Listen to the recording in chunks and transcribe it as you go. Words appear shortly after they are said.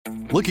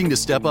Looking to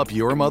step up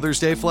your Mother's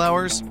Day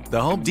flowers?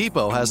 The Home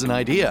Depot has an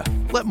idea.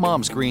 Let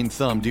Mom's green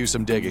thumb do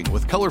some digging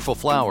with colorful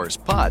flowers,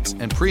 pots,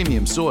 and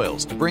premium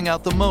soils to bring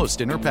out the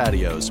most in her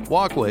patios,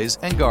 walkways,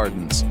 and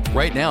gardens.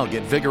 Right now,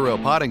 get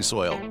Vigoro potting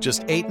soil,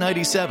 just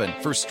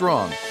 $8.97 for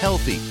strong,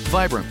 healthy,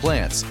 vibrant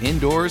plants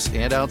indoors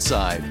and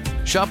outside.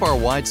 Shop our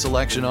wide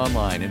selection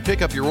online and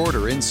pick up your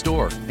order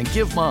in-store and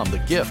give Mom the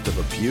gift of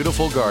a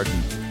beautiful garden.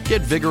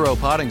 Get Vigoro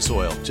potting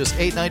soil, just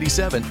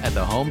 $8.97 at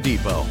the Home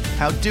Depot.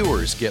 How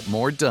doers get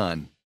more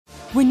done.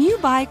 When you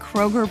buy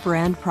Kroger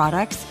brand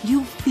products,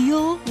 you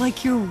feel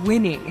like you're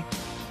winning.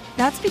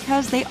 That's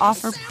because they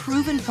offer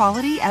proven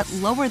quality at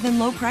lower than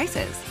low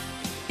prices.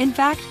 In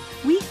fact,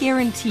 we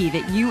guarantee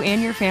that you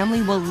and your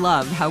family will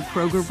love how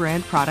Kroger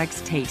brand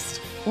products taste,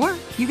 or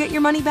you get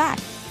your money back.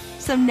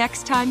 So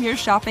next time you're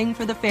shopping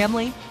for the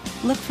family,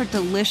 look for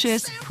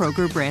delicious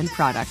Kroger brand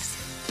products,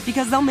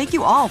 because they'll make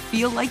you all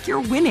feel like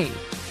you're winning.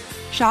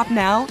 Shop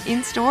now,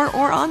 in-store,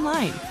 or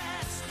online.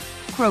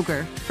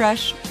 Kroger,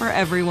 fresh for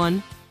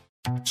everyone.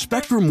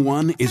 Spectrum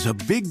One is a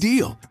big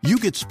deal. You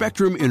get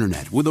Spectrum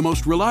Internet with the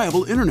most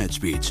reliable internet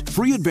speeds,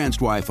 free advanced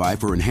Wi-Fi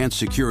for enhanced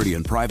security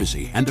and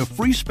privacy, and a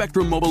free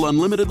Spectrum Mobile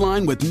Unlimited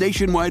line with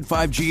nationwide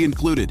 5G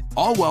included,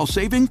 all while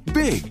saving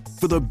big.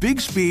 For the big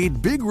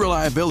speed, big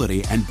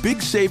reliability, and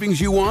big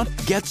savings you want,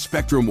 get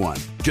Spectrum One.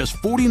 Just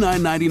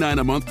 $49.99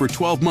 a month for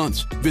 12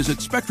 months.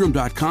 Visit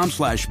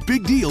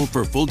spectrum.com/big deal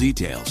for full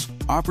details.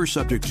 Offer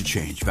subject to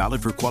change.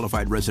 Valid for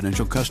qualified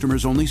residential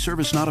customers only.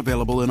 Service not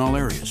available in all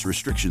areas.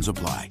 Restrictions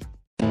apply.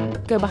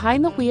 Go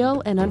behind the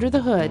wheel and under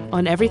the hood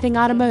on everything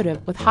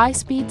automotive with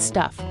high-speed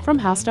stuff from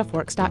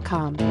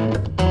HowStuffWorks.com.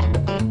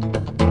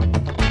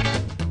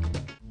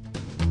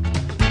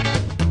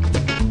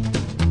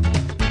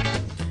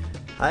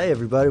 Hi,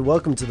 everybody.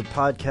 Welcome to the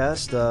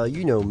podcast.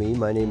 You know me.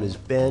 My name is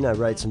Ben. I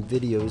write some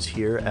videos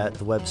here at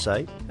the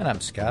website. And I'm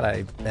Scott.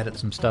 I edit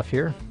some stuff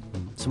here.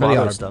 Some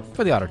auto stuff.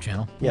 For the Auto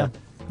Channel. Yeah.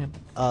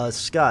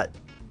 Scott,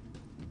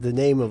 the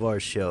name of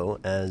our show,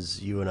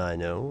 as you and I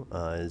know,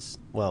 is,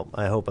 well,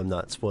 I hope I'm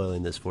not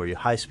spoiling this for you,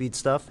 High Speed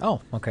Stuff. Oh,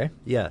 okay.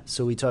 Yeah,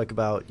 so we talk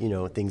about,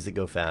 things that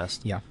go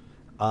fast. Yeah.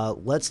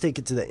 Let's take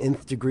it to the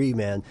nth degree,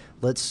 man.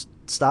 Let's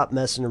stop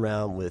messing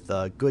around with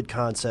good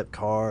concept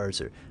cars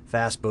or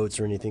fast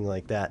boats or anything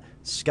like that.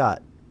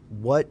 Scott,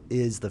 what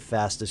is the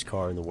fastest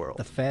car in the world?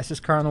 The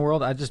fastest car in the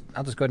world? I'll just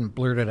go ahead and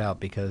blurt it out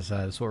because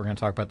that's what we're going to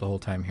talk about the whole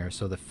time here.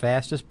 So the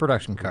fastest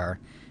production car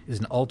is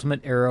an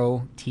Ultimate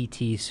Aero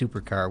TT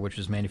supercar, which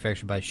is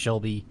manufactured by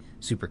Shelby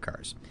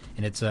Supercars.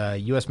 And it's a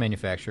U.S.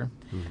 manufacturer,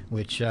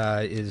 which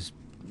is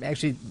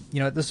actually,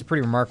 this is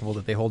pretty remarkable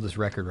that they hold this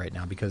record right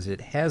now because it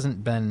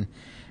hasn't been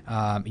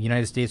a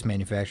United States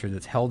manufacturer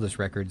that's held this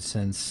record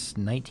since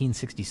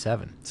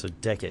 1967. So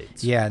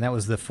decades. Yeah, and that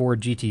was the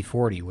Ford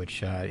GT40,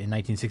 which in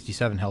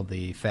 1967 held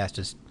the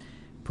fastest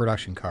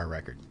production car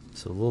record.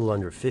 So a little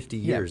under 50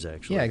 years,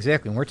 actually. Yeah,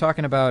 exactly. And we're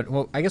talking about,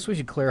 well, I guess we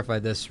should clarify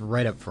this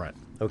right up front.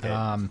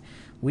 Okay.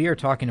 We are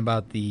talking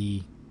about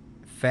the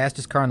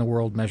fastest car in the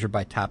world measured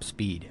by top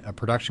speed, a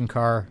production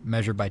car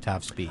measured by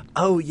top speed.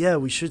 Oh, yeah,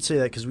 we should say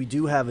that because we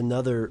do have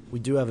another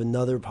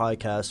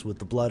podcast with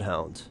the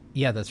Bloodhound.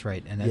 Yeah, that's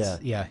right. And that's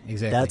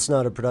exactly. That's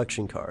not a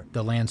production car.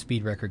 The land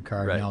speed record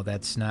car. Right. No,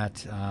 that's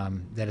not.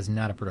 That is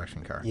not a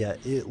production car. Yeah,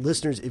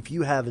 listeners, if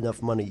you have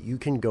enough money, you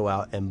can go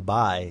out and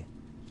buy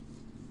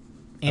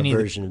any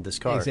version of this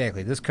car.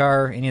 Exactly. This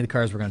car, any of the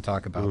cars we're going to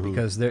talk about,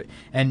 because there,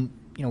 and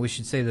we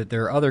should say that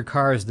there are other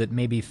cars that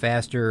may be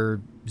faster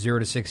 0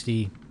 to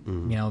 60.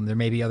 There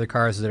may be other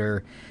cars that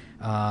are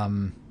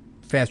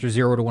faster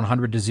 0 to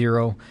 100 to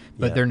 0,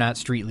 but they're not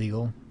street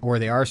legal, or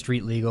they are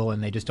street legal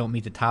and they just don't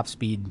meet the top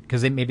speed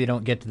because maybe they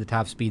don't get to the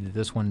top speed that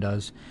this one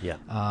does. Yeah.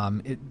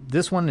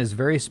 This one is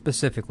very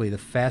specifically the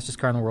fastest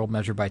car in the world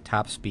measured by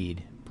top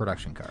speed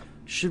production car.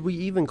 Should we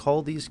even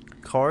call these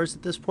cars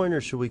at this point,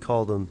 or should we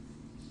call them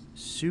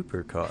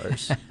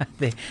supercars?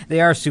 They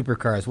are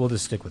supercars. We'll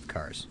just stick with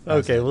cars.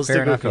 Okay, we'll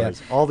stick with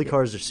cars. Yeah. All the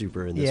cars are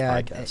super in this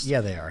podcast.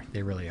 Yeah, they are.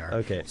 They really are.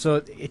 Okay. So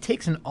it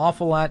takes an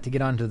awful lot to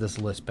get onto this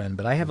list, Ben.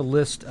 But I have a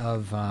list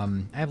of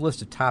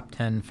top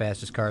 10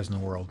 fastest cars in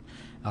the world.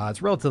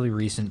 It's relatively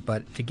recent,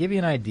 but to give you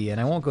an idea,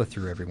 and I won't go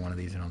through every one of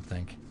these, I don't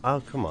think.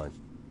 Oh, come on.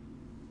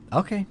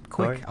 Okay,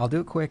 quick. Right. I'll do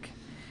it quick,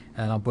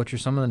 and I'll butcher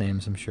some of the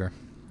names, I'm sure.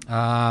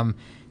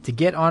 To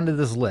get onto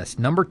this list,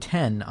 number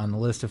 10 on the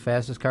list of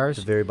fastest cars.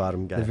 The very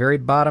bottom guy. The very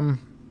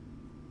bottom,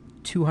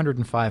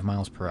 205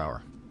 miles per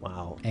hour.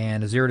 Wow.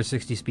 And a 0 to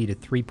 60 speed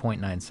at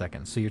 3.9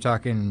 seconds. So you're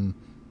talking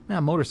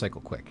motorcycle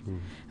quick.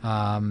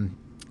 The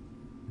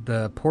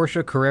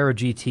Porsche Carrera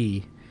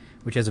GT,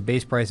 which has a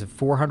base price of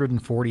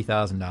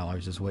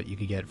 $440,000, is what you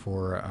could get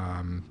for,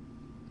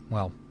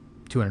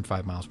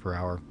 205 miles per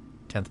hour,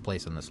 10th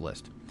place on this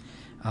list.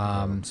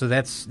 So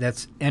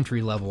that's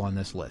entry level on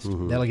this list.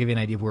 That'll give you an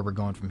idea of where we're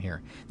going from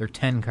here. There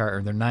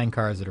are 9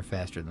 cars that are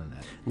faster than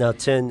that. Now,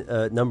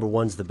 10, number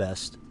 1's the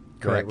best.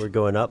 Correct. Right? We're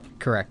going up?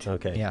 Correct.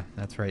 Okay. Yeah,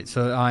 that's right.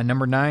 So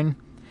number 9,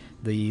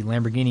 the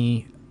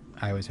Lamborghini,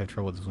 I always have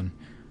trouble with this one,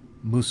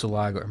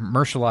 Murcielago.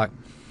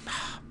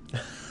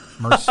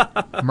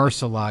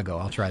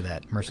 Murcielago. I'll try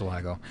that.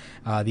 Murcielago.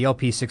 The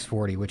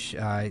LP640, which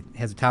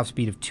has a top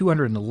speed of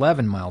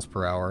 211 miles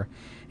per hour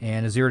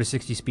and a 0 to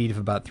 60 speed of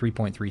about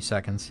 3.3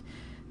 seconds.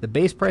 The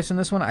base price on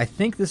this one, I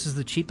think this is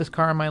the cheapest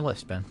car on my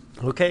list, Ben.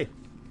 Okay.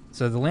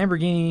 So the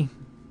Lamborghini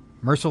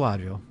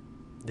Murcielago.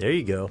 There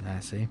you go. I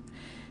see.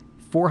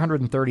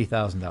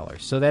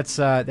 $430,000. So that's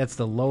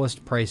the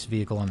lowest price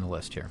vehicle on the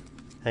list here.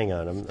 Hang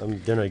on, I'm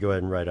going to go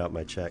ahead and write out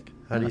my check.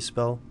 How do you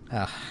spell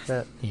that?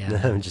 Yeah,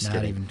 No, I'm just not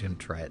kidding. even going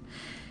to try it.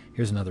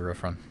 Here's another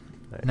riff run.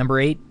 Right. Number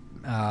 8,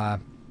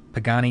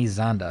 Pagani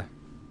Zonda.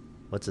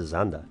 What's a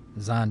Zonda?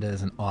 Zonda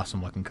is an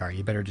awesome looking car.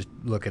 You better just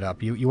look it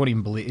up. You won't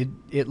even believe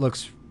it.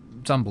 It's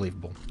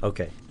unbelievable.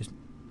 Okay. Just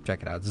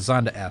check it out. It's a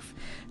Zonda F.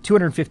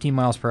 215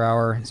 miles per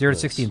hour, 0 to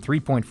 60 in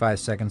 3.5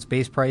 seconds.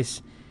 Base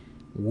price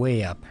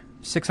way up.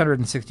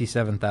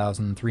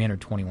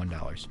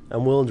 $667,321.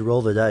 I'm willing to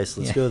roll the dice.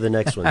 Let's go to the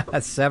next one. A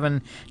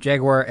 7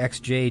 Jaguar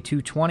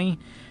XJ220,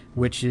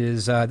 which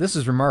is this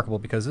is remarkable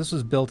because this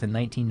was built in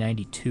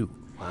 1992.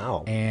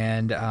 Wow.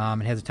 And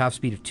it has a top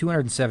speed of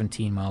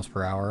 217 miles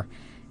per hour,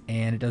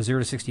 and it does 0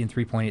 to 60 in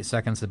 3.8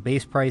 seconds. The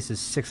base price is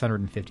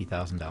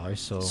 $650,000.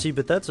 So See,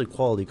 but that's a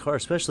quality car,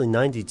 especially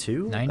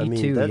 92. 92, I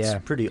mean, that's yeah.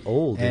 pretty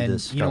old and in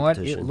this you know what?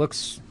 competition. It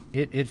looks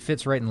it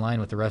fits right in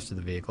line with the rest of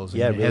the vehicles.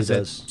 Yeah, And it really has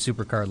does. that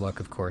supercar look,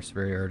 of course,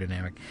 very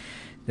aerodynamic.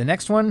 The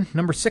next one,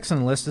 number 6 on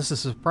the list. This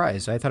is a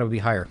surprise. I thought it would be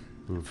higher.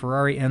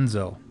 Ferrari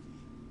Enzo,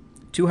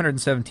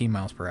 217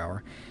 miles per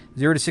hour,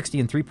 0 to 60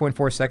 in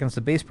 3.4 seconds. The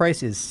base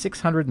price is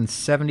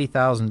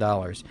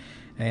 $670,000.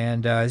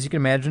 And as you can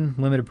imagine,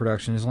 limited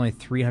production. There's only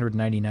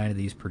 399 of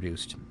these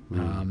produced.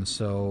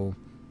 So,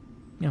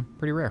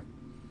 pretty rare.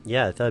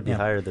 Yeah, I thought it'd be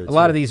higher there. A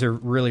lot of these are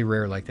really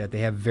rare like that. They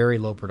have very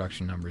low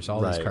production numbers. All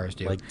these cars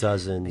do. Like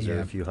dozens or Yeah.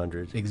 a few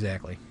hundred.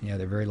 Exactly. Yeah,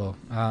 they're very low.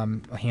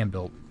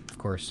 Hand-built, of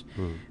course.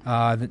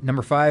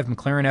 Number 5,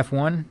 McLaren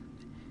F1.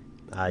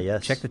 Ah,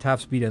 yes. Check the top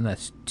speed on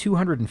this.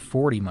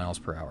 240 miles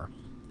per hour.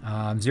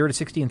 0 to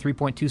 60 in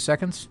 3.2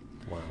 seconds.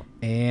 Wow.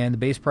 And the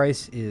base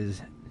price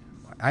is,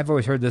 I've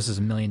always heard this is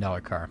 $1 million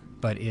car,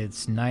 but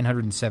it's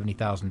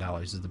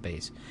 $970,000 is the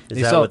base.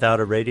 Is that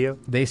without a radio?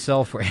 They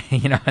sell for,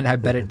 and I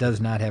bet it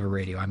does not have a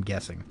radio, I'm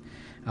guessing.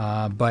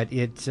 But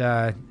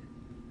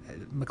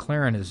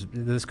McLaren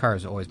this car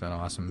has always been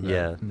awesome.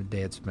 Yeah. From the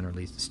day it's been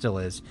released, it still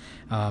is.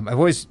 I've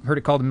always heard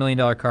it called $1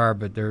 million car,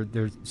 but they're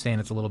saying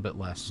it's a little bit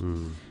less.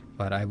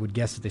 But I would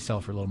guess that they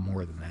sell for a little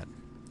more than that.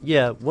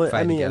 Yeah, I had to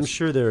I'm guess.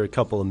 sure there are a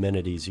couple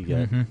amenities you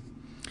get.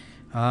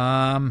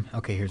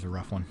 Okay, here's a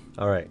rough one.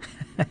 All right.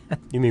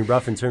 You mean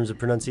rough in terms of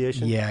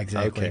pronunciation? Yeah,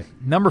 exactly. Okay.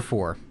 Number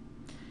 4,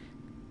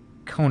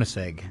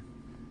 Koenigsegg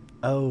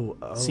Oh.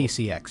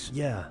 CCX.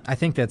 Yeah. I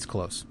think that's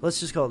close. Let's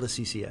just call it the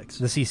CCX.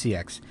 The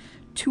CCX.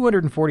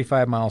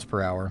 245 miles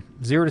per hour,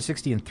 0 to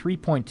 60 in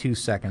 3.2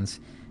 seconds.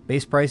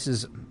 Base price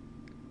is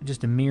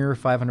just a mere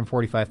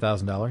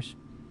 $545,000.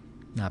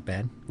 Not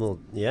bad. Well,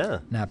 yeah.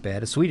 Not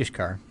bad. A Swedish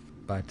car,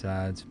 but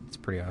it's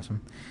pretty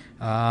awesome.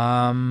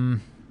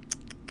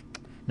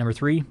 Number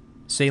 3,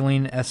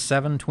 Saleen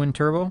S7 twin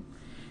turbo.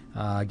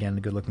 Again,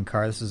 a good-looking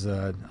car. This is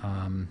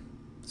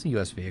it's a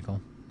U.S.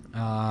 vehicle.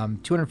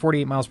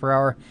 248 miles per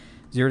hour,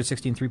 0 to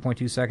 60 in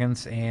 3.2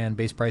 seconds, and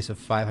base price of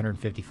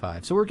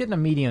 $555. So we're getting a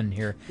median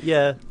here.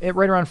 Yeah.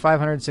 Right around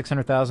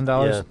 $500,000,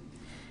 $600,000. Yeah.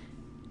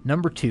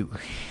 Number 2.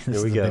 This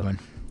is we the go. big one.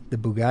 The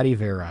Bugatti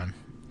Veyron.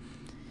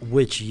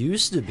 Which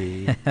used to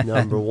be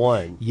number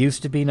 1.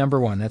 Used to be number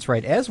 1. That's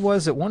right. As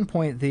was at one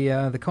point the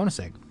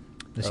Koenigsegg,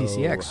 the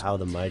CCX. Oh, how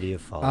the mighty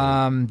have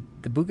fallen.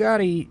 The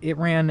Bugatti, it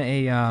ran,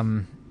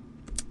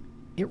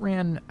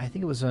 I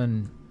think it was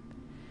an,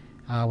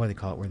 what do they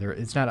call it?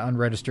 It's not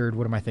unregistered.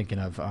 What am I thinking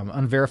of?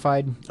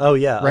 Unverified. Oh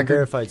yeah, record.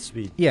 unverified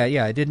speed. Yeah.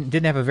 It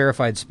didn't have a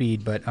verified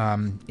speed, but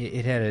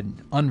it had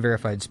an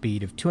unverified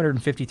speed of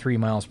 253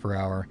 miles per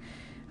hour,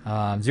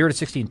 0 to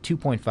 60 in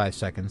 2.5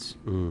 seconds.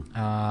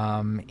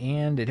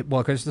 And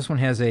because this one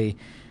has a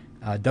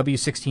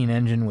W16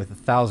 engine with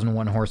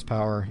 1,001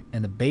 horsepower,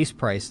 and the base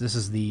price. This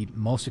is the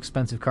most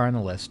expensive car on the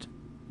list.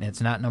 And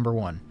it's not number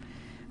 1.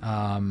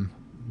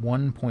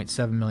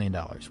 $1.7 million.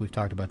 We've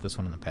talked about this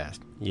one in the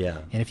past. Yeah.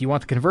 And if you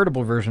want the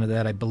convertible version of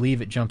that, I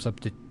believe it jumps up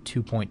to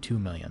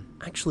 $2.2 million.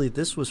 Actually,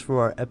 this was from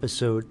our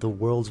episode, The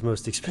World's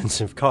Most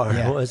Expensive Car,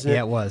 wasn't it?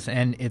 Yeah, it was.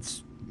 And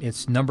it's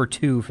number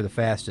 2 for the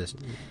fastest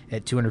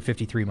at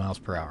 253 miles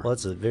per hour. Well,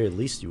 that's the very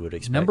least you would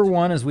expect. Number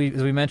 1, as we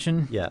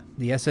mentioned, Yeah.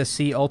 the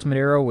SSC Ultimate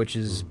Aero, which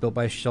is built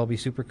by Shelby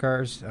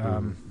Supercars.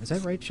 Is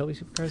that right? Shelby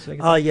Supercars? Did I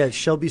get that? Yeah,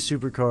 Shelby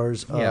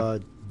Supercars. Yeah.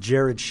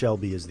 Jared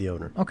Shelby is the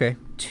owner. Okay,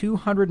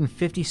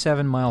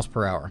 257 miles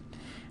per hour.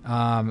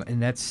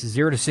 And that's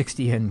 0 to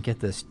 60 in,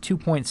 get this,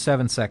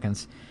 2.7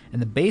 seconds.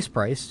 And the base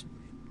price,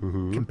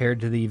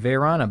 compared to the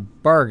Veyron, a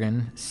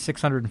bargain,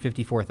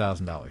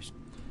 $654,000.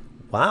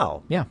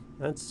 Wow. Yeah.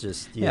 That's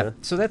just, Yeah.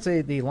 So that's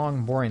the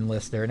long, boring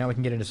list there. Now we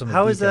can get into some of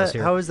How the is details that?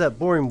 here. How is that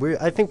boring?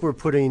 I think we're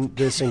putting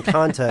this in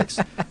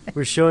context.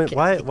 We're showing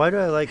why do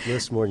I like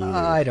lists more than you do?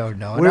 I don't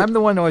know. And I'm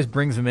the one who always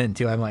brings them in,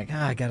 too. I'm like,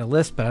 I got a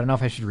list, but I don't know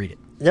if I should read it.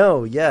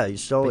 No, yeah, you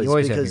should always, you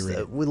always have me because read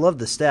it. we love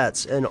the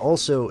stats, and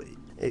also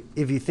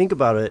if you think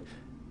about it,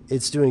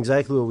 it's doing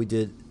exactly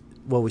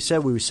what we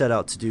said we set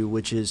out to do,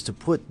 which is to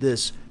put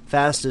this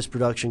fastest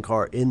production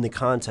car in the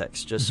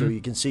context, just so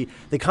you can see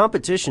the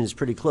competition is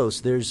pretty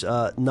close. There's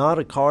not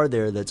a car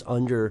there that's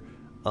under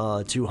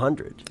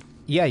 200.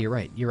 Yeah, you're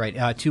right.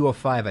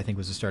 205, I think,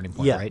 was the starting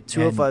point, right?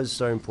 205 is the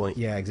starting point.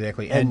 Yeah,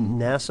 exactly.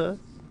 And NASA,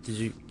 did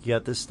you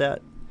get this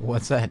stat?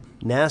 What's that?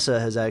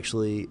 NASA has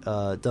actually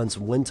done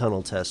some wind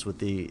tunnel tests with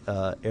the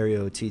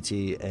Aero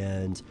TT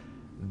and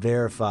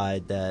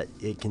verified that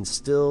it can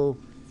still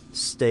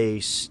stay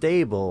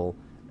stable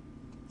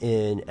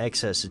in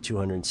excess of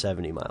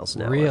 270 miles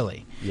an hour.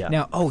 Really? Yeah.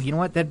 Now, you know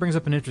what? That brings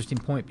up an interesting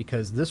point,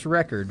 because this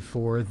record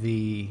for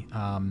the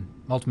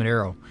Ultimate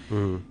Aero,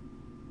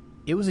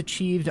 it was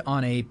achieved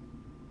on a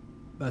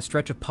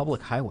stretch of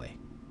public highway,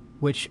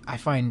 which I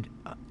find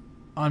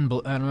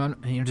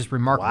just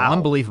remarkable,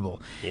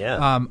 unbelievable.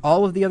 Yeah.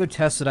 All of the other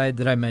tests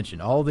that I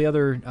mentioned, all the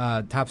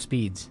other top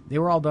speeds, they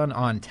were all done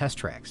on test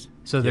tracks.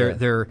 So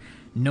they're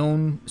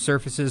known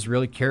surfaces,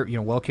 really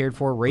well cared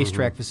for,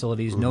 racetrack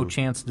facilities. No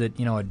chance that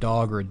a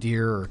dog or a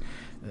deer or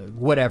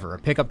whatever, a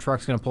pickup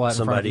truck's going to pull out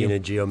in front of you. Somebody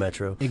in a Geo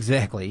Metro.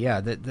 Exactly.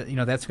 Yeah.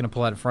 That's going to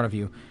pull out in front of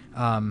you.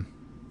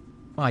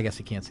 Well, I guess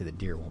I can't say the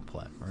deer won't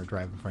pull out or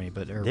drive in front of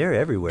you, but they're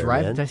everywhere.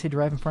 Man. Did I say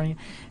drive in front of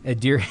you? A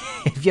deer.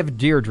 If you have a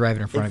deer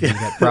driving in front of you, you've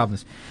got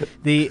problems.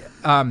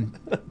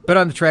 But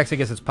on the tracks, I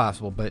guess it's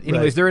possible. But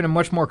anyways, they're in a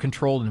much more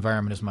controlled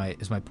environment. Is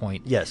my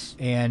point. Yes.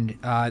 And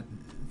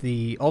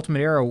the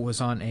Ultimate Aero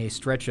was on a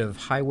stretch of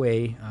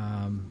highway,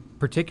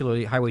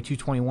 particularly Highway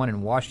 221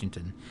 in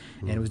Washington,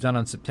 and it was done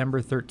on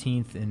September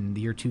 13th in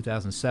the year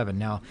 2007.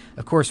 Now,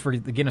 of course, for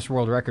the Guinness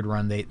World Record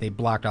run, they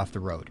blocked off the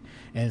road,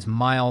 and it's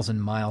miles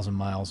and miles and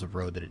miles of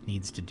road that it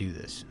needs to do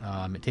this.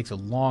 It takes a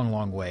long,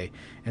 long way,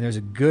 and there's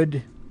a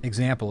good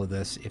example of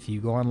this if you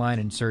go online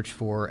and search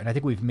for, and I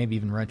think we've maybe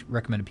even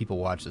recommended people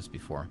watch this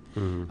before.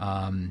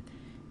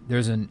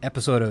 There's an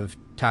episode of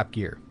Top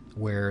Gear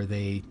where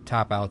they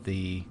top out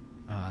the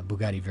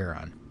Bugatti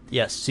Veyron.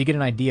 Yes. So you get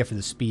an idea for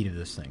the speed of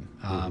this thing,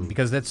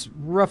 because that's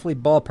roughly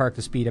ballpark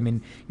the speed. I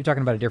mean, you're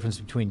talking about a difference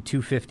between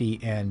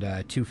 250 and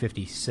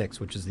 256,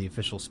 which is the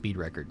official speed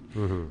record.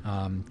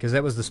 Because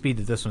that was the speed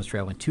that this one was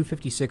traveling.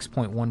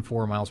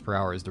 256.14 miles per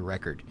hour is the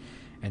record,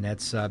 and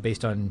that's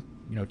based on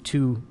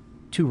two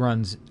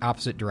runs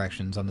opposite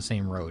directions on the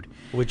same road.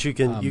 Which you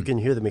can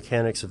hear the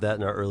mechanics of that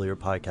in our earlier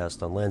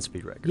podcast on land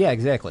speed record. Yeah,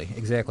 exactly,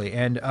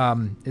 and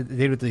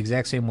they do it the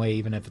exact same way,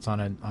 even if it's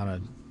on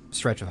a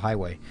stretch of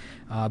highway.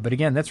 But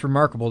again, that's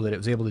remarkable that it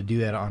was able to do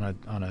that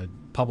on a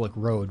public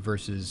road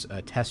versus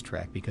a test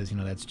track, because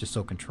that's just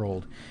so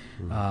controlled.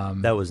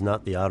 That was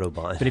not the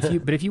Autobahn.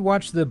 but if you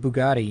watch the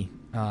Bugatti,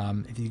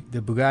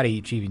 the Bugatti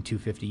achieving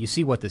 250, you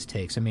see what this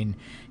takes. I mean,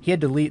 he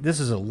had to lead. This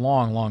is a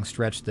long, long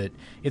stretch that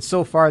it's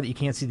so far that you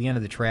can't see the end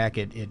of the track.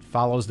 It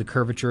follows the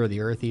curvature of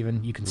the earth.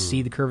 Even you can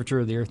see the curvature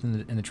of the earth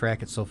in the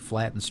track. It's so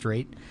flat and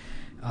straight.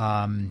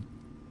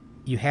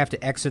 You have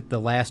to exit the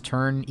last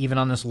turn, even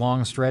on this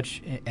long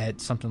stretch,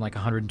 at something like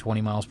 120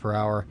 miles per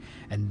hour,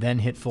 and then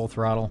hit full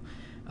throttle.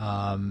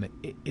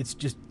 It's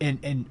just, and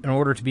in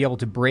order to be able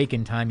to brake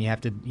in time, you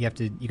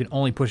can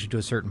only push it to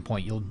a certain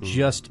point. You'll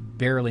just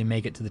barely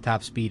make it to the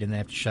top speed, and then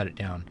have to shut it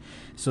down.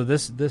 So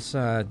this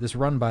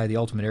run by the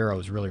Ultimate Aero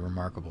is really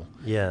remarkable.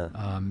 Yeah.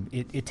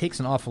 It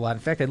takes an awful lot.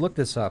 In fact, I looked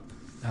this up.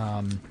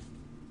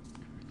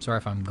 Sorry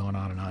if I'm going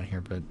on and on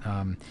here, but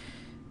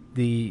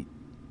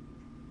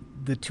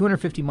the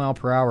 250 mile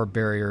per hour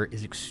barrier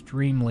is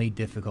extremely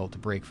difficult to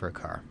break for a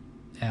car,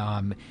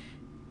 and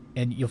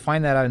you'll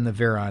find that out in the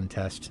Veyron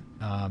test.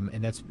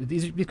 And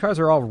these cars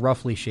are all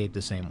roughly shaped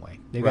the same way.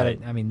 They've got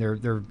it. I mean, they're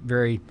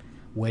very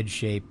wedge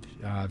shaped,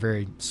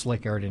 very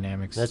slick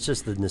aerodynamics. That's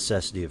just the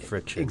necessity of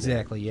friction.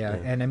 Exactly. Yeah.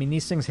 And I mean,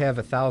 these things have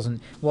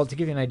 1,000. Well, to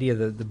give you an idea,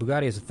 the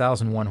Bugatti has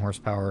 1,001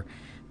 horsepower.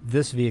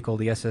 This vehicle,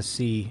 the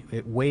SSC,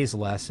 it weighs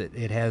less.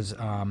 It has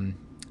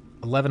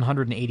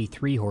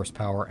 1,183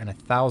 horsepower and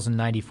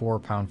 1,094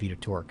 pound-feet of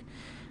torque.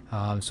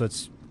 So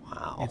it's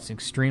an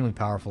extremely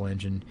powerful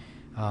engine.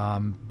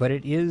 But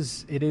it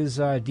is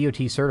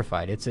DOT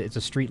certified. It's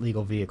a street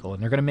legal vehicle,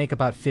 and they're going to make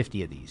about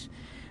 50 of these.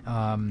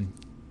 To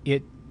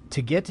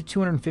get to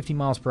 250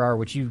 miles per hour,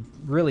 which you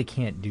really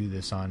can't do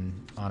this on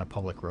a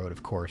public road,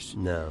 of course.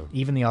 No.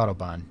 Even the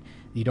Autobahn,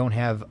 you don't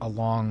have a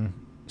long,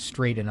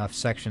 straight enough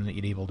section that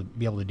you'd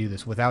be able to do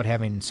this without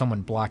having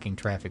someone blocking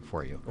traffic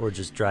for you, or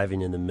just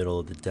driving in the middle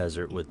of the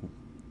desert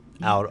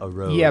without a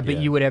road. Yeah, but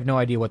you would have no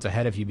idea what's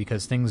ahead of you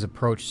because things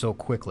approach so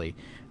quickly.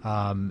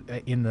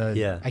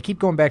 I keep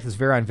going back to this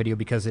Veyron video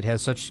because it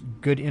has such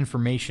good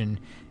information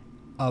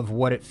of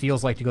what it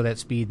feels like to go that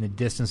speed and the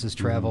distances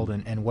traveled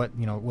and what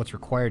what's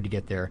required to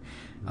get there.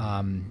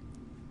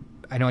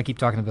 I know I keep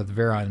talking about the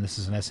Veyron, and this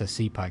is an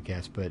SSC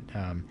podcast, but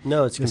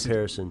no, it's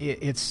comparison.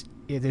 It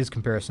is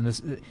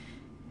comparison.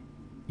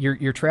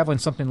 You're traveling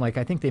something like,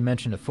 I think they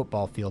mentioned a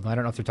football field. I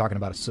don't know if they're talking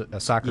about a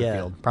soccer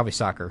field, probably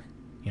soccer.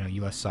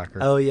 U.S. soccer.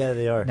 Oh yeah,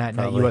 they are. Not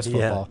U.S.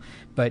 football,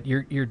 but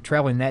you're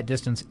traveling that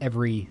distance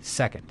every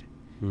second.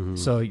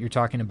 So you're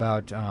talking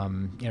about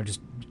just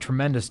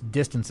tremendous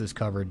distances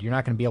covered, you're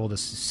not going to be able to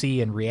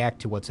see and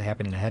react to what's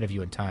happening ahead of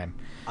you in time.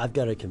 I've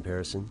got a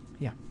comparison.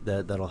 Yeah.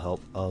 That'll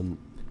help.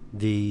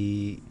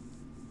 The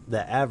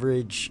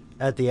average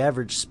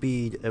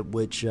speed at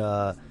which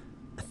I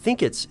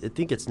think it's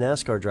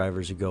NASCAR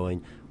drivers are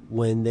going,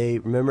 when they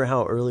remember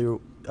how earlier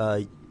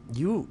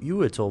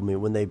you had told me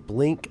when they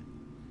blink,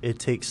 it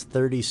takes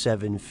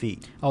 37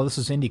 feet. Oh, this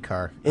is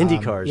IndyCar.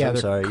 IndyCars, yeah, I'm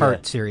sorry.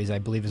 Kart series, I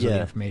believe, is the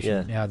Yeah,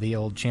 information. yeah. The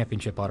old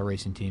championship auto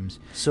racing teams.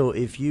 So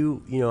if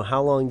you know,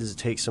 how long does it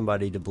take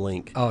somebody to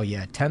blink? Oh,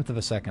 yeah, 1/10 of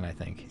a second, I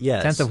think.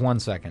 Yes. 1/10 of 1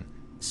 second.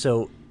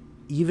 So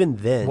even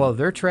then, Well,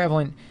 they're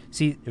traveling.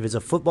 See, if it's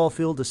a football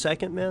field a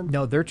second, man?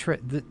 no,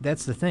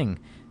 that's the thing.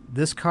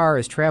 This car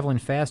is traveling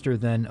faster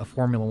than a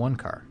Formula One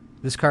car.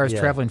 This car is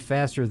Yeah. traveling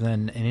faster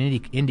than an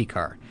Indy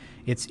car.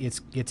 It's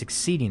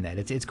exceeding that.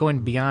 It's going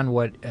beyond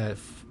what a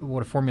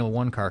Formula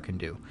One car can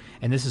do.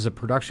 And this is a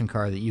production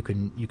car that you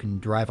can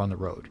drive on the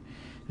road.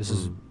 This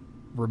is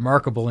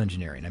remarkable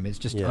engineering. I mean, it's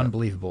just Yeah.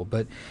 unbelievable.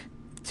 But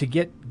to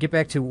get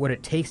back to what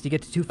it takes to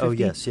get to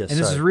 250. Oh, yes, And this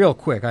is sorry. real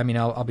quick. I mean,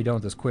 I'll be done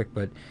with this quick,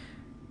 but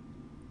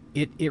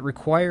it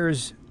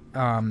requires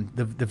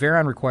the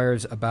Veyron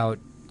requires about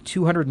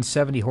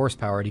 270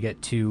 horsepower to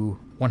get to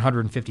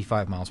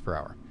 155 miles per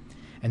hour.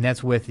 And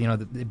that's with,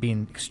 it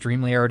being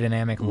extremely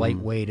aerodynamic,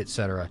 lightweight,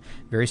 etc.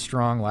 Very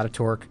strong, a lot of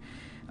torque.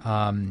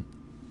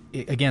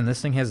 Again,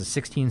 this thing has a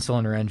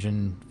 16-cylinder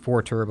engine,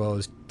 4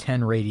 turbos,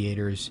 10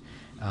 radiators.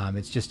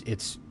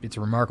 It's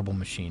a remarkable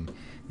machine.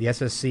 The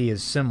SSC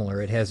is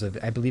similar.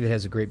 I believe it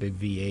has a great big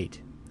V8,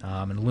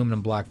 an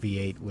aluminum block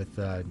V8 with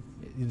the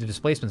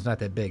displacement's not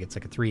that big. It's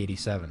like a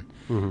 387,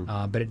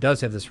 but it does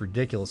have this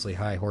ridiculously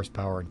high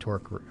horsepower and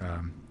torque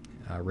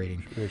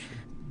rating.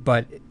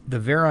 But the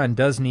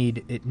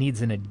Veyron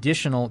needs an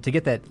additional, to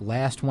get that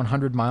last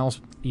 100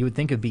 miles, you would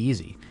think it'd be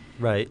easy.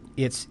 Right.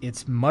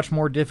 It's much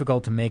more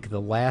difficult to make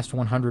the last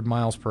 100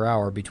 miles per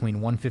hour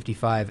between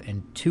 155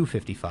 and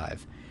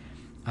 255,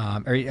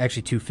 or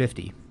actually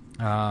 250.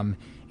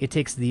 It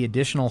takes the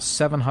additional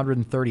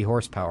 730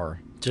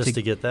 horsepower Just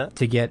to get that?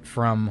 To get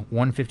from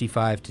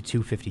 155 to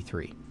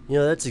 253.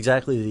 That's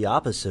exactly the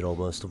opposite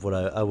almost of what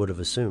I would have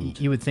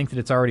assumed. You would think that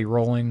it's already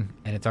rolling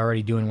and it's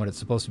already doing what it's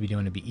supposed to be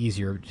doing. It'd be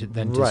easier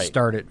than to Right.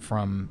 start it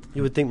from.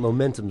 You would think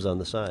momentum's on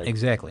the side.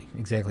 Exactly.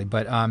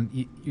 But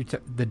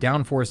the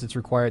downforce that's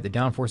required, the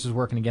downforce is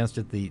working against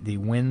it. The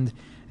wind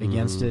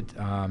against it.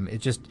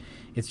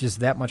 It's just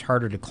that much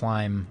harder to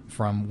climb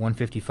from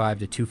 155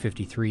 to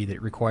 253. That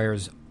it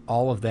requires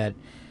all of that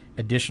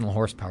additional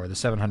horsepower, the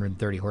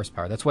 730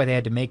 horsepower. That's why they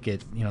had to make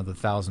it, the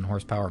 1,000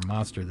 horsepower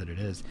monster that it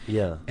is.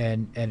 Yeah.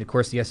 And of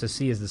course the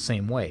SSC is the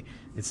same way.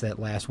 It's that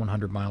last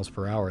 100 miles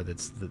per hour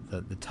that's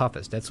the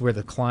toughest. That's where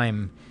the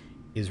climb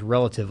is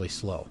relatively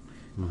slow.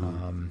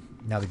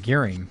 Now the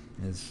gearing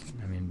is,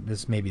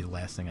 this may be the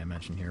last thing I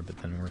mention here, but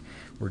then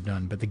we're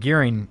done. But the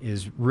gearing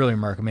is really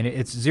remarkable.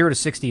 It's 0 to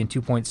 60 in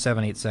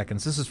 2.78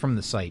 seconds. This is from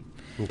the site.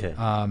 Okay.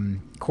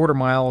 Quarter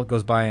mile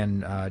goes by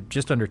in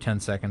just under 10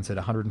 seconds at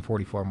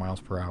 144 miles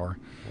per hour.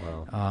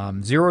 Wow.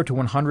 0 to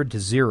 100 to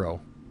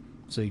 0.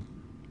 So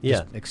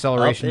just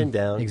acceleration. Up and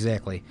down.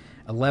 Exactly.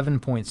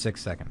 11.6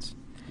 seconds.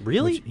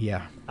 Really?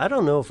 Yeah. I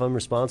don't know if I'm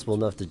responsible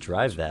enough to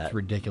drive that. It's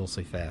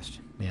ridiculously fast.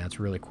 Yeah,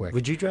 it's really quick.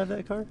 Would you drive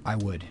that car? I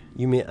would.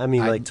 You mean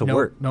like to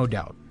work? No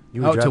doubt.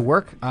 You would drive to it?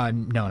 work? No,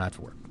 not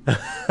to work.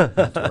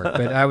 Not to work.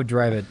 But I would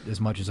drive it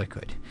as much as I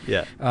could.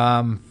 Yeah.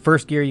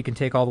 First gear, you can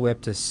take all the way up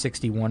to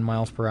 61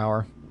 miles per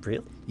hour.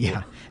 Really?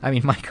 Yeah.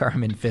 My car,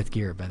 I'm in fifth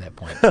gear by that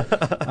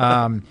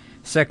point.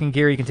 Second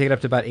gear, you can take it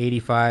up to about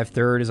 85.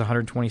 Third is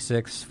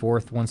 126.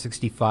 Fourth,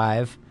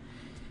 165.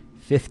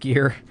 Fifth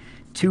gear,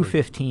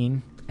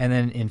 215. And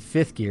then in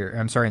sixth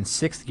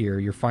gear,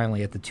 you're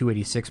finally at the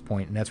 286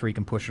 point, and that's where you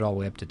can push it all the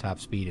way up to top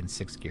speed in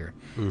sixth gear.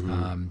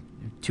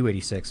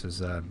 286 is,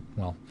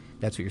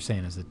 that's what you're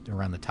saying is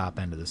around the top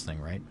end of this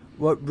thing, right?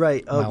 Well,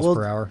 right. Miles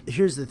per hour.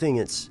 Here's the thing: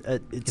 it's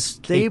capable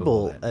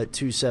stable of that. at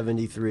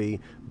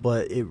 273,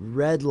 but it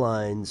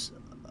redlines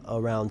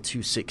around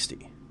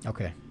 260.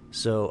 Okay.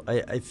 So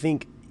I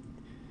think.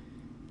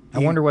 I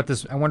wonder what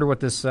this.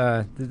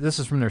 This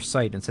is from their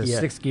site. It says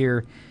Yeah. sixth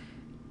gear.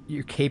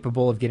 You're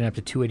capable of getting up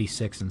to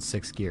 286 in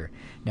sixth gear.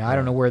 Now I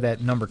don't know where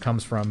that number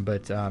comes from,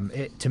 but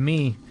to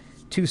me,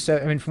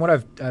 from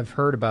what I've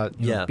heard about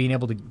being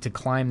able to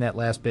climb that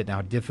last bit and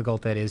how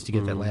difficult that is to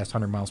get that last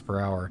 100 miles per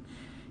hour,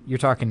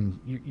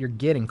 you're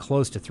getting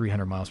close to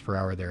 300 miles per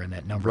hour there in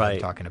that number Right.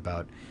 I'm talking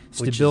about.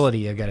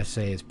 Stability, I've got to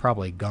say, is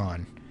probably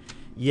gone.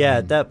 Yeah,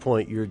 at that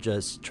point, you're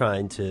just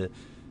trying to.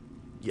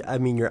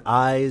 Your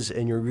eyes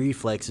and your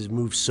reflexes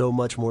move so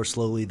much more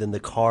slowly than the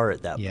car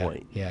at that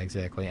point. Yeah,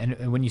 exactly.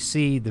 And when you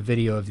see the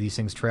video of these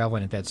things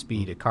traveling at that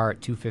speed, a car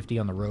at 250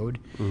 on the road,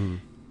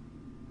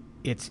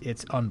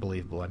 it's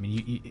unbelievable.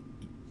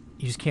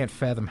 You just can't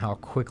fathom how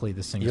quickly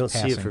this thing You is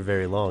don't passing. see it for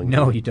very long.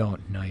 No, do you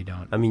don't. No, you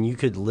don't. You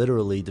could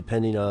literally,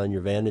 depending on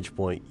your vantage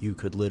point, you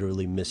could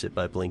literally miss it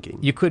by blinking.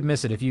 You could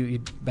miss it if you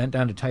bent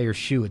down to tie your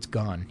shoe. It's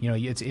gone.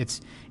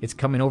 It's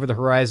coming over the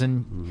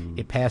horizon.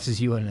 It passes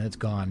you and it's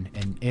gone.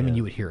 And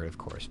you would hear it, of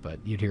course, but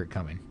you'd hear it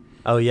coming.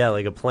 Oh yeah,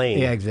 like a plane.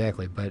 Yeah,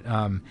 exactly. But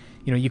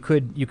you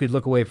could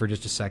look away for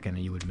just a second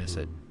and you would miss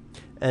it.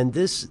 And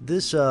this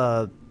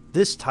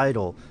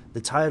title,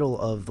 the title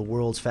of the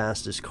world's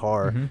fastest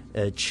car,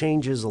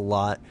 changes a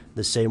lot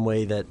the same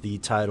way that the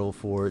title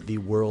for the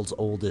world's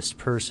oldest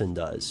person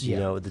does. You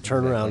know, the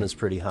turnaround is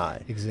pretty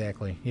high.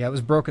 Exactly. Yeah, it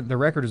was broken. The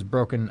record was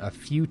broken a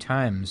few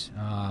times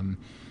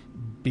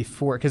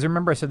before, because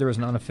remember I said there was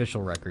an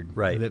unofficial record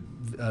that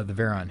the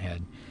Veyron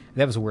had.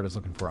 That was the word I was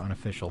looking for,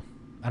 unofficial.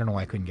 I don't know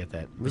why I couldn't get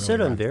that. We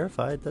said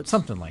unverified. That's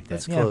something like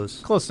that. That's close.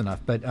 Close enough.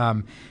 But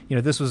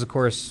this was, of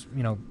course,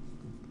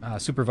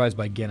 supervised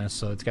by Guinness,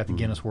 so it's got the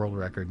Guinness World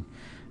Record.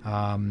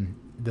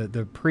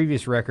 The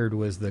previous record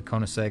was the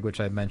Koenigsegg, which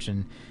I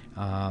mentioned.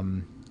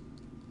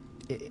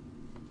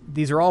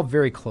 These are all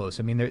very close.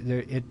 I mean,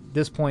 they're at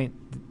this point,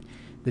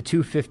 the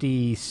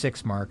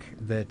 256 mark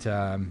that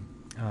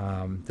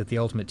the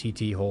Ultimate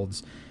TT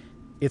holds,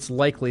 it's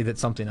likely that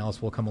something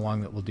else will come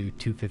along that will do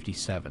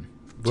 257.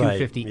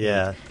 258.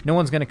 Yeah. No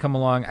one's going to come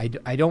along. I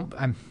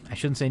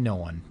shouldn't say no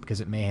one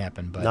because it may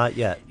happen, but not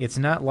yet. It's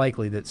not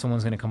likely that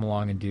someone's going to come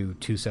along and do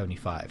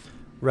 275.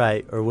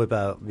 Right, or whip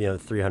out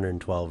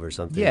 312 or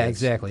something. Yeah,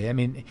 exactly. I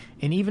mean,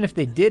 and even if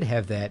they did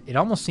have that, it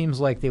almost seems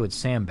like they would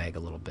sandbag a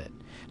little bit.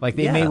 Like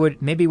they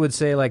maybe would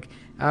say like,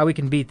 we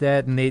can beat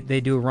that, and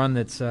they do a run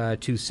that's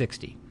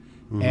 260.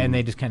 And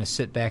they just kind of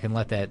sit back and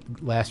let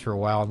that last for a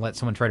while and let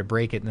someone try to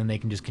break it, and then they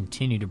can just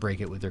continue to break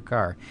it with their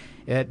car.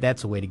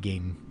 That's a way to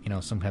gain,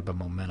 some type of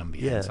momentum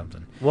behind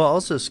something. Well,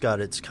 also,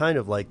 Scott, it's kind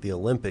of like the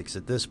Olympics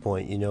at this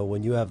point.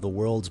 When you have the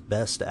world's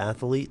best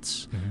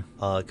athletes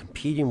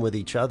competing with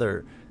each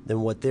other, then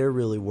what they're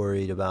really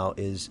worried about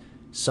is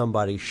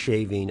somebody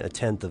shaving a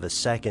tenth of a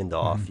second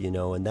off,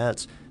 and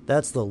that's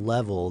the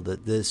level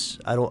that this,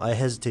 I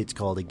hesitate to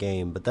call it a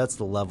game, but that's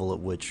the level at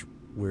which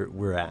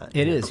we're at.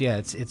 It is, yeah.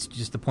 It's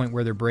just the point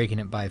where they're breaking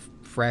it by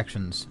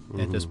fractions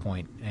at this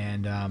point,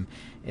 and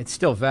it's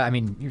still.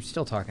 You're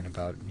still talking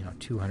about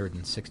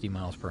 260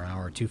 miles per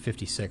hour,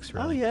 256.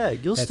 Really. Oh yeah,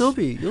 you'll still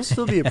be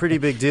a pretty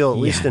big deal, at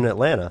least in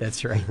Atlanta.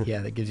 That's right. Yeah,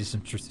 that gives you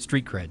some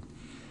street cred.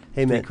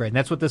 Hey man, and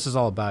that's what this is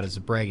all about: is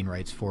the bragging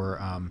rights for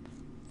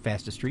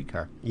fastest street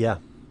car. Yeah,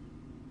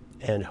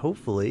 and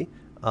hopefully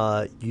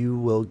you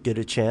will get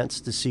a chance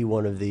to see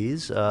one of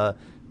these.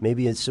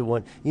 Maybe it's the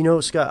one.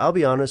 Scott, I'll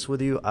be honest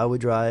with you. I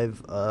would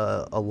drive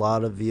a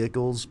lot of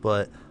vehicles,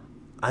 but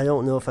I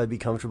don't know if I'd be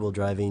comfortable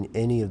driving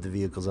any of the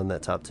vehicles on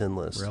that top 10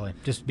 list. Really?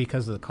 Just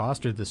because of the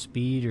cost or the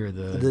speed or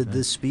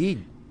the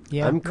speed?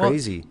 Yeah, I'm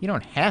crazy. Well, you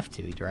don't have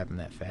to drive them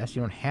that fast.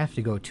 You don't have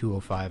to go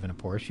 205 in a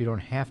Porsche. You don't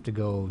have to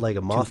go like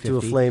a moth to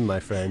a flame, my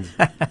friend.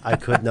 I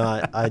could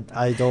not.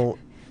 I don't.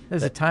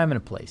 There's a time and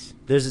a place.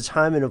 There's a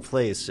time and a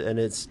place, and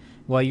it's.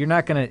 Well, you're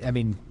not going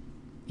to.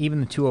 Even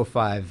the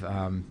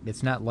 205,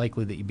 it's not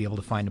likely that you'd be able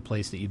to find a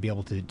place that you'd be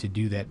able to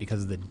do that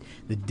because of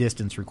the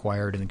distance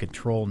required and the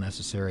control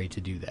necessary to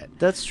do that.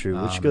 That's true,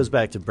 which goes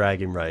back to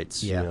bragging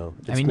rights. Yeah.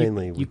 It's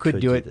mainly you could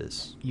do it.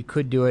 This. You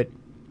could do it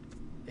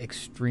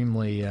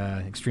extremely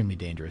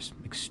dangerous.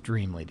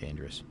 Extremely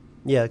dangerous.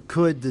 Yeah,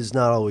 could does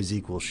not always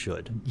equal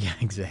should. Yeah,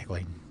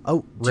 exactly.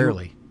 Oh,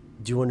 rarely.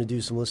 Do you want to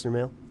do some listener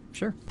mail?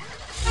 Sure.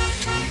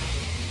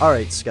 All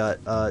right, Scott.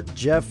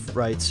 Jeff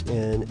writes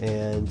in,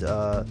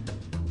 and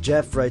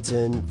Jeff writes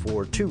in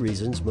for two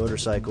reasons,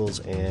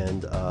 motorcycles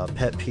and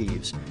pet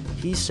peeves.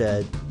 He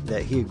said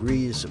that he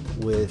agrees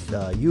with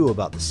you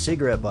about the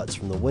cigarette butts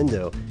from the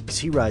window because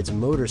he rides a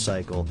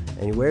motorcycle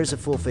and he wears a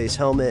full-face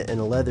helmet and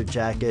a leather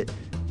jacket,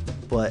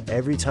 but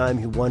every time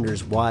he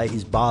wonders why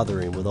he's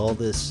bothering with all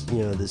this,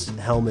 this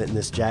helmet and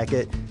this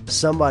jacket,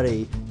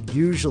 somebody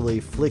usually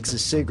flicks a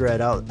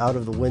cigarette out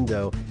of the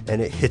window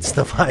and it hits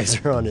the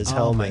visor on his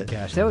helmet. Oh my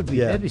gosh,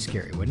 that'd be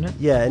scary, wouldn't it?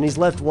 Yeah, and he's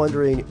left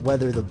wondering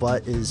whether the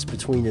butt is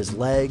between his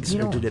legs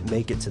or did it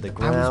make it to the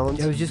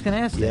ground. I was just going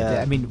to ask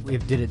that.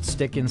 Did it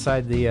stick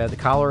inside the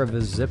collar of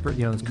his zipper,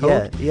 his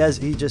coat? Yeah,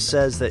 he just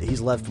says that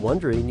he's left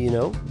wondering,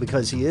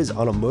 because he is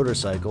on a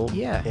motorcycle.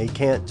 Yeah. And he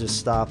can't just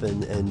stop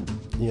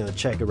and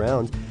check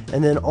around.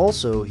 And then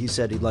also he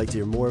said he'd like to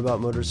hear more about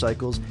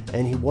motorcycles,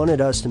 and he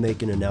wanted us to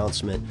make an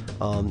announcement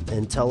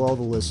and tell all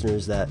the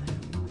listeners that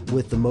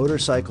with the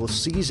motorcycle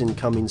season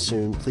coming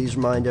soon, please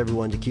remind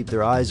everyone to keep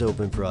their eyes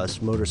open for us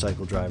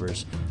motorcycle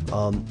drivers,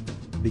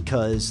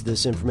 because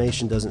this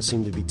information doesn't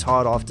seem to be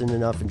taught often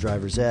enough in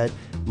driver's ed.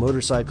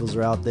 Motorcycles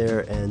are out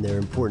there, and there are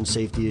important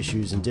safety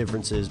issues and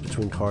differences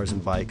between cars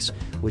and bikes,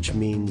 which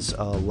means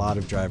a lot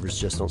of drivers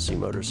just don't see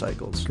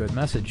motorcycles. Good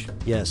message.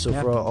 Yeah, so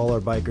for all our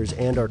bikers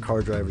and our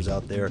car drivers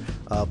out there,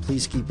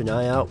 please keep an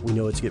eye out. We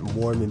know it's getting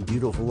warm and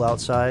beautiful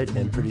outside,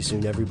 and pretty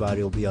soon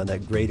everybody will be on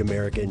that great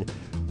American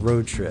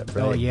road trip,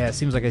 right? Oh, yeah. It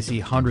seems like I see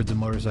hundreds of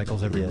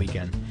motorcycles every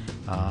weekend.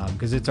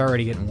 because it's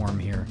already getting warm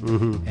here,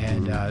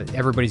 and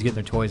everybody's getting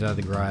their toys out of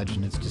the garage,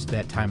 and it's just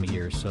that time of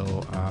year.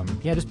 So,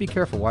 yeah, just be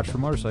careful. Watch for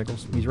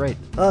motorcycles. He's right.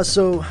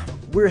 So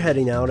we're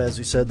heading out. As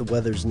we said, the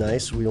weather's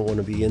nice. We don't want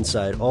to be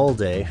inside all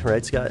day,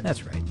 right, Scott?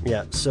 That's right.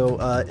 Yeah. So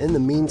in the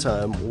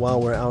meantime,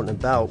 while we're out and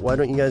about, why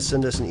don't you guys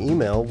send us an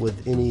email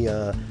with any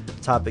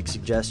topic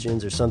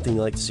suggestions or something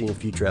you'd like to see in a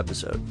future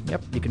episode?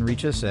 Yep. You can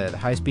reach us at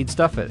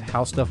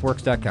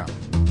highspeedstuff@howstuffworks.com.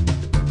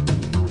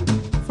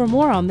 For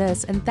more on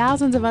this and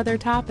thousands of other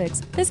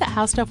topics, visit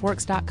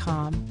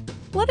howstuffworks.com.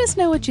 Let us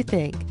know what you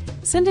think.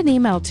 Send an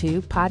email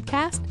to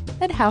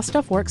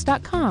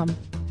podcast@howstuffworks.com.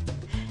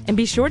 And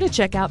be sure to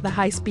check out the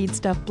High Speed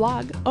Stuff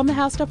blog on the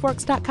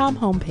howstuffworks.com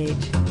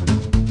homepage.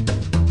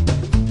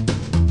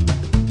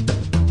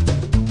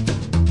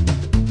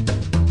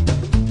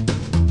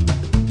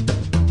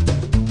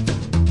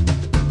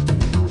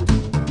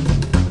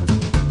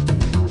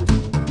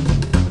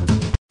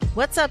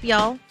 What's up,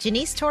 y'all?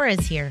 Janice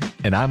Torres here.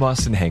 And I'm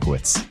Austin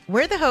Hankwitz.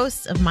 We're the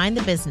hosts of Mind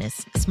the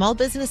Business, Small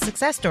Business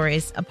Success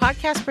Stories, a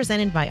podcast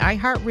presented by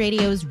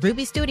iHeartRadio's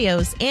Ruby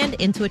Studios and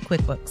Intuit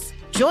QuickBooks.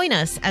 Join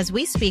us as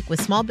we speak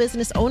with small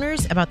business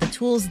owners about the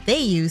tools they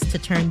use to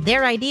turn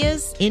their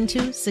ideas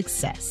into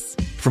success.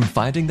 From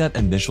finding that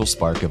initial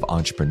spark of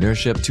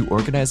entrepreneurship to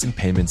organizing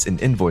payments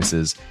and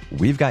invoices,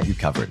 we've got you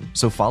covered.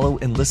 So follow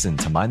and listen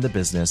to Mind the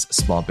Business,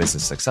 Small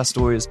Business Success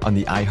Stories on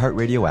the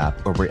iHeartRadio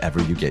app or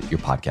wherever you get your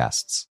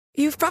podcasts.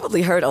 You've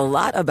probably heard a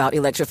lot about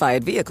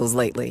electrified vehicles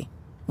lately.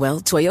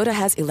 Well, Toyota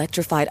has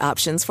electrified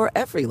options for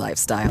every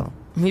lifestyle.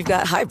 We've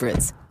got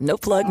hybrids, no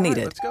plug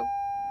needed. Let's go.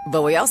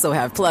 But we also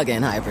have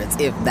plug-in hybrids,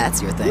 if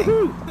that's your thing.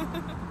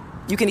 Woo-hoo!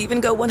 You can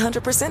even go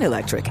 100%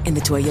 electric in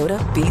the Toyota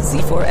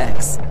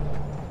bZ4X.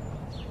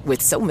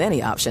 With so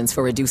many options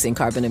for reducing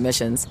carbon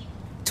emissions,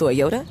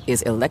 Toyota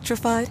is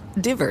electrified,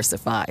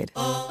 diversified.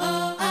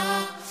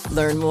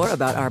 Learn more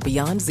about our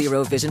Beyond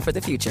Zero vision for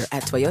the future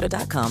at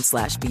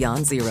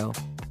toyota.com/beyondzero.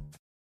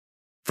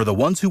 For the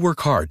ones who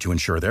work hard to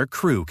ensure their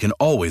crew can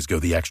always go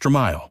the extra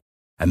mile,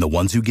 and the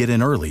ones who get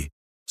in early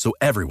so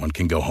everyone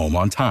can go home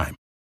on time,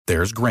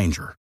 there's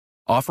Grainger,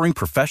 offering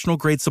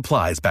professional-grade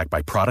supplies backed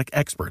by product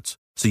experts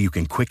so you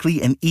can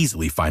quickly and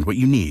easily find what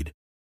you need.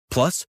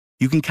 Plus,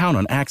 you can count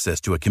on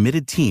access to a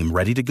committed team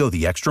ready to go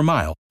the extra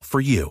mile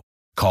for you.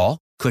 Call,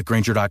 click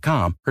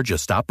Grainger.com, or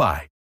just stop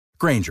by.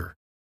 Grainger,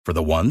 for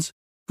the ones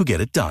who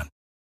get it done.